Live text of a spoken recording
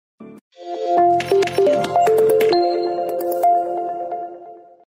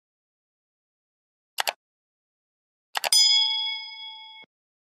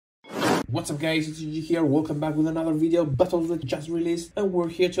What's up guys, it's Yugioh here, welcome back with another video. Battle that just released and we're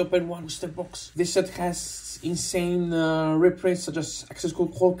here to open one booster box. This set has insane reprints such as Access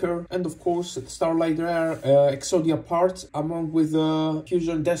Code Hulker and of course Starlight Rare, Exodia parts, along with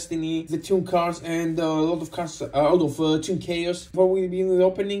Fusion Destiny, the Tune cards and a lot of cards out of Tune Chaos. Before we begin the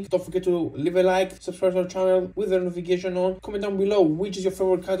opening, don't forget to leave a like, subscribe to our channel with the notification on, comment down below which is your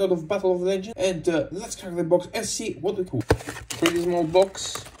favorite card out of Battle of Legends, and let's crack the box and see what we cool. Pretty small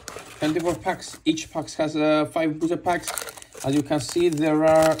box. 24 packs. Each pack has 5 booster packs. As you can see, there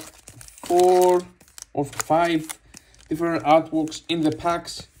are 4 or 5 different artworks in the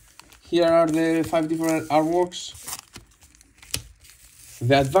packs. Here are the 5 different artworks.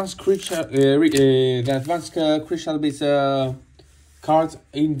 The advanced crystal, crystal base cards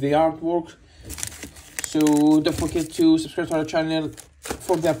in the artwork. So don't forget to subscribe to our channel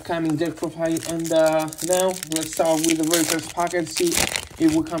for the upcoming deck profile. And now let's start with the very first pack and see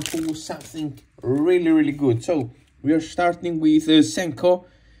if we can pull something really good. So we are starting with Senko,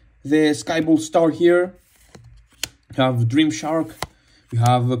 the Skyball Star here. We have Dream Shark, we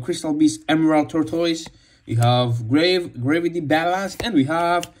have Crystal Beast Emerald Tortoise, we have Gravity Balance, and we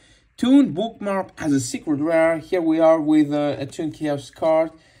have Tune Bookmark as a secret rare. Here we are with a Tune Chaos card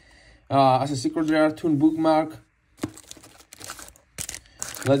as a secret rare, Tune Bookmark.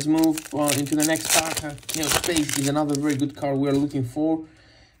 Let's move into the next pack. Chaos Space is another very good card we are looking for.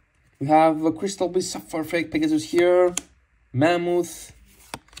 We have Crystal Beast Sapphire Fake Pegasus here, Mammoth,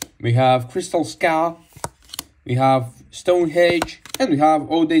 we have Crystal Skull, we have Stonehenge, and we have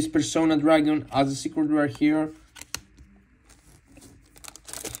Odays Persona Dragon as a secret rare here.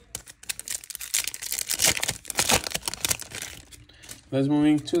 Let's move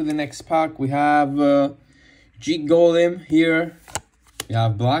into the next pack. We have G Golem here. We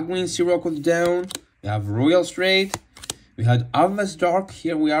have Blackwing Sirocco Down. We have Royal Straight. We had Atlas Dark.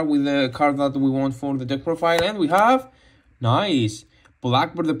 Here we are with the card that we want for the deck profile. And we have, nice,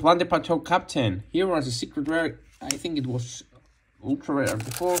 Blackbird the Plunder Patrol Captain. Here as a secret rare. I think it was ultra rare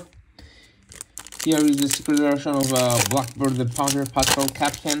before. Here is the secret version of Blackbird the Plunder Patrol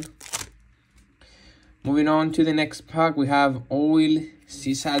Captain. Moving on to the next pack. We have Oil,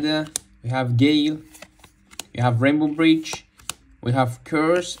 Sisada. We have Gale. We have Rainbow Bridge. We have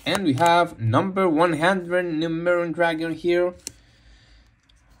Curse, and we have number 100 Numeron Dragon here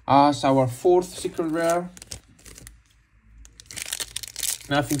as our 4th secret rare.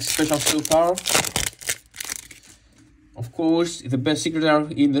 Nothing special so far. Of course, the best secret rare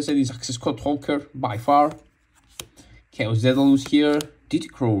in the set is Access Code Hulker by far. Chaos Daedalus here.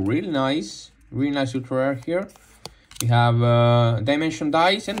 Ditticrow, really nice ultra rare here. We have Dimension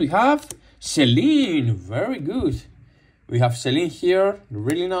Dice, and we have Celine, very good. We have Celine here,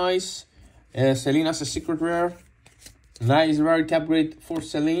 really nice. Celine as a secret rare. Nice rarity upgrade for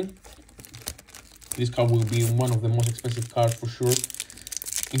Celine. This card will be one of the most expensive cards for sure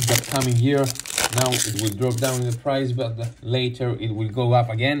in the upcoming year. Now it will drop down in the price, but later it will go up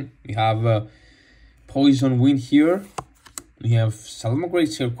again. We have Poison Wind here. We have Salmo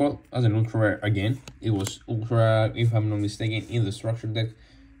Great Circle as an ultra rare again. It was ultra rare, if I'm not mistaken, in the structure deck,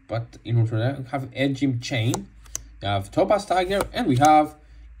 but in ultra rare we have Edging Chain. We have Topaz Tiger, and we have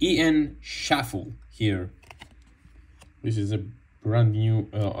Ian Shuffle here. This is a brand new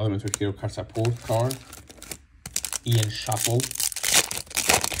Elemental Hero card support card. Ian Shuffle.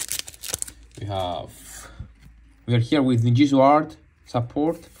 We are here with Ninjutsu Art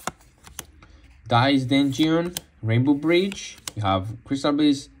support, Dice Dungeon, Rainbow Bridge. We have Crystal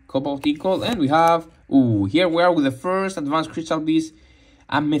Beast, Cobalt Eagle, and we have here we are with the first advanced Crystal Beast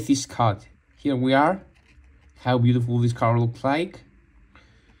Amethyst card. Here we are. How beautiful this card looks like.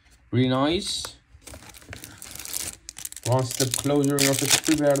 Really nice. One step closer in order to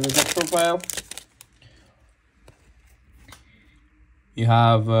prepare the deck profile. You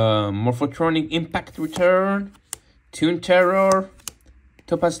have Morphotronic Impact Return, Tune Terror,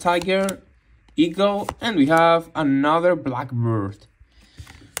 Topaz Tiger, Eagle, and we have another Blackbird.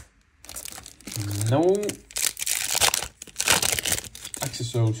 No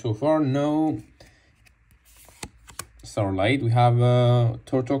accessories so far, no Starlight. We have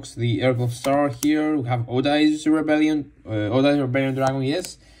Tortox, the Aircraft Star here. We have Odays Rebellion Dragon,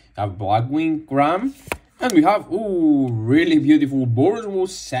 yes. We have Blackwing Gram. And we have, really beautiful Borzwo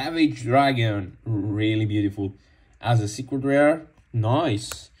Savage Dragon. Really beautiful. As a secret rare.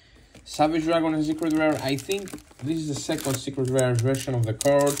 Nice. Savage Dragon as a secret rare. I think this is the second secret rare version of the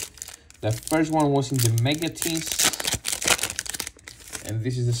card. The first one was in the Mega Teams. And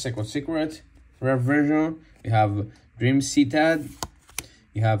this is the second secret rare version. We have Dream Citad,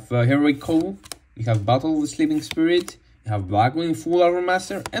 you have Heroic Call, you have Battle of the Sleeping Spirit, We have Blackwing Full Armor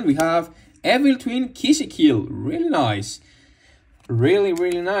Master, and we have Evil Twin Kill. Really nice. Really,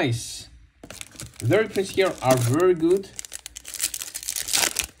 really nice. The reprints here are very good.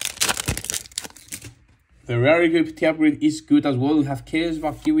 The rarity upgrade is good as well. We have Chaos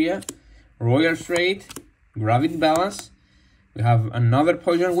Valkyria, Royal Straight, Gravity Balance. We have another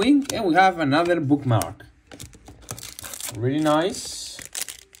Poison Wing, and we have another Bookmark. Really nice.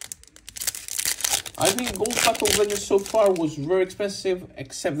 I think Gold Battle of Legends so far was very expensive,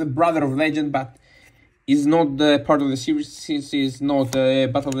 except the Brother of Legend, but is not the part of the series since it's not a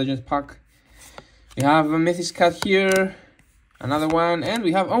Battle of Legends pack. We have a Mythic Cat here, another one, and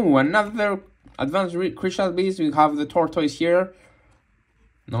we have another Advanced Crystal Beast. We have the Tortoise here.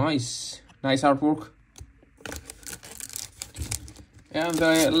 Nice artwork. And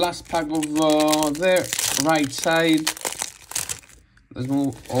the last pack of the right side. Let's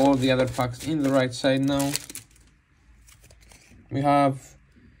move all the other packs in the right side now. We have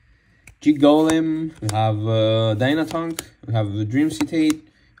G-Golem, we have Dynatank, we have the Dream Citate,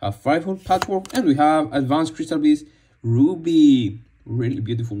 we have 5-Hole Patchwork, and we have Advanced Crystal Beast Ruby. Really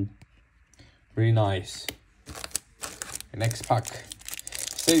beautiful. Really nice. The next pack.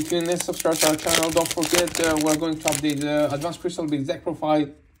 Stay tuned and subscribe to our channel. Don't forget, we're going to update the Advanced Crystal Beast deck profile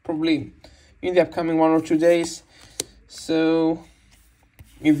probably in the upcoming 1 or 2 days. So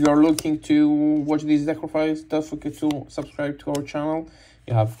if you are looking to watch these deck profiles, don't forget to subscribe to our channel.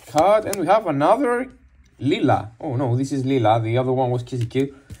 You have Card, and we have another Lila. Oh no, this is Lila. The other one was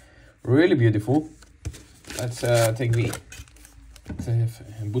Kiziki. Really beautiful. Let's take the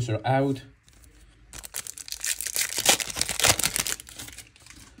booster out.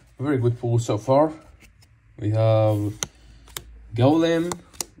 Very good pull so far. We have Golem.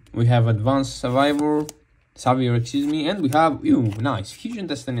 We have Advanced Savior, excuse me, and we have nice Fusion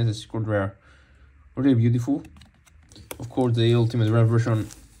Destiny as a secret rare. Really beautiful. Of course, the ultimate rare version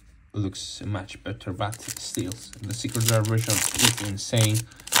looks much better, but still, the secret rare version is insane.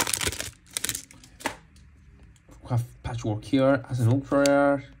 We have Patchwork here as an ultra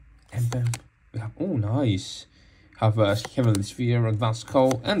rare, and then we have nice. Have a Heavenly Sphere, Advanced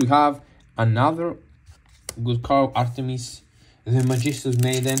Call, and we have another good card, Artemis, the Magistus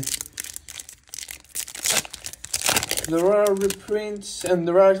Maiden. The rare reprints and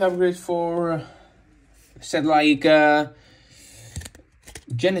the rare upgrades for set like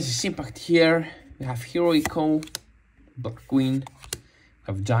Genesis Impact here. We have Heroico, Black Queen,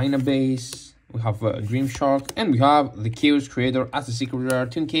 we have Dynabase, we have Dream Shark, and we have the Chaos Creator as a secret rare,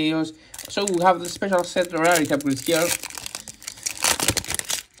 Toon Chaos. So we have the special set rarity upgrades here.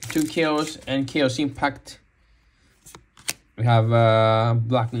 Toon Chaos and Chaos Impact. We have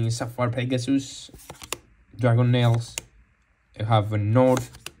Blackwing Sapphire Pegasus, Dragon Nails. We have a Nord,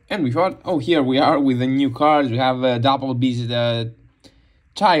 and we got here we are with the new cards. We have a Double Beast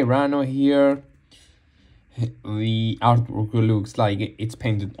Tyranno here. The artwork looks like it's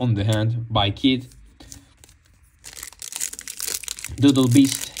painted on the hand by Kid. Doodle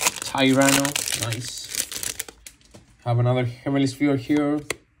Beast Tyranno, nice. Have another Heavenly Sphere here.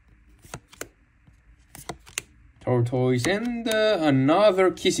 Tortoise, and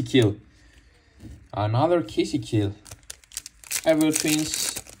another Kill. Another Kill. Evil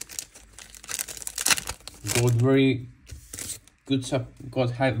Twins got very good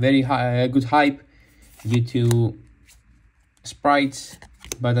good hype due to sprites,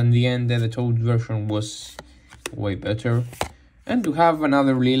 but in the end the toad version was way better. And to have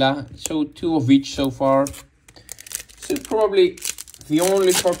another Lila, so 2 of each so far. So probably the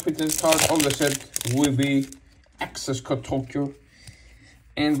only short printed card on the set will be Access Code Tokyo,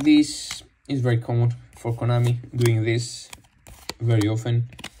 and this is very common for Konami doing this very often.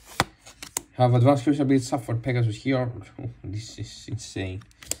 Have Advanced Crystal Beast Sapphire Pegasus here. This is insane.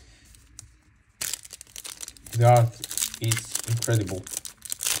 The art is incredible.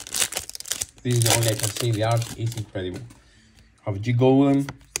 This is the only I can say. The art is incredible. Have G-Golem.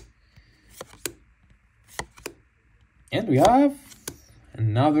 And we have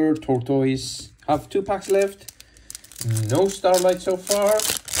another Tortoise. Have 2 packs left. No Starlight so far.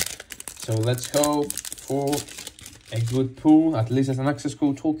 So let's hope for a good pull, at least as an Access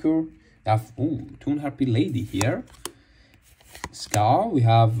Code Tokyo. We have Toon Harpy Lady here. Skull, we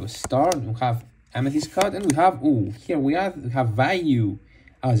have Star, we have Amethyst card, and we have here we have Value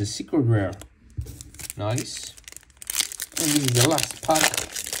as a secret rare. Nice. And this is the last pack.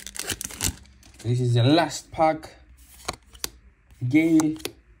 This is the last pack. Gale.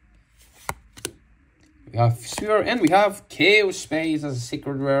 We have Sphere, and we have Chaos Space as a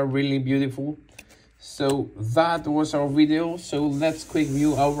secret rare. Really beautiful. So that was our video. So let's quick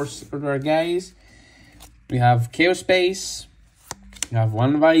view our secret rare, guys. We have Chaos Space. We have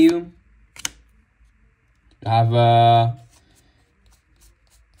one value. We have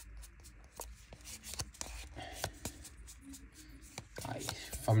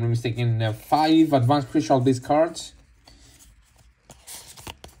if I'm not mistaken, 5 advanced crucial base cards.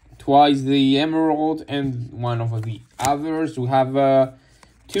 Twice the emerald and one of the others. We have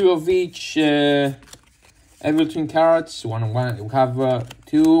 2 of each everything cards. We have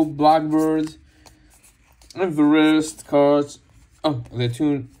 2 blackbirds and the rest cards. Oh, the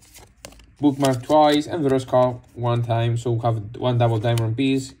 2 bookmark twice and the rest card 1 time. So we have 1 double diamond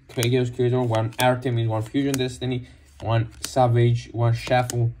piece, Chaos Creator, 1 Artemis, 1 Fusion Destiny, 1 Savage, 1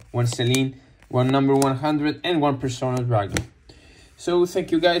 Shuffle, 1 Celine, 1 number 100, and 1 Persona Dragon. So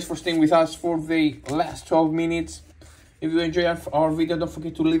thank you guys for staying with us for the last 12 minutes. If you enjoyed our video, don't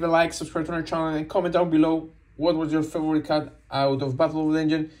forget to leave a like, subscribe to our channel, and comment down below what was your favorite card out of Battle of the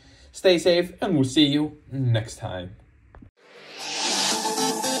Engine. Stay safe, and we'll see you next time.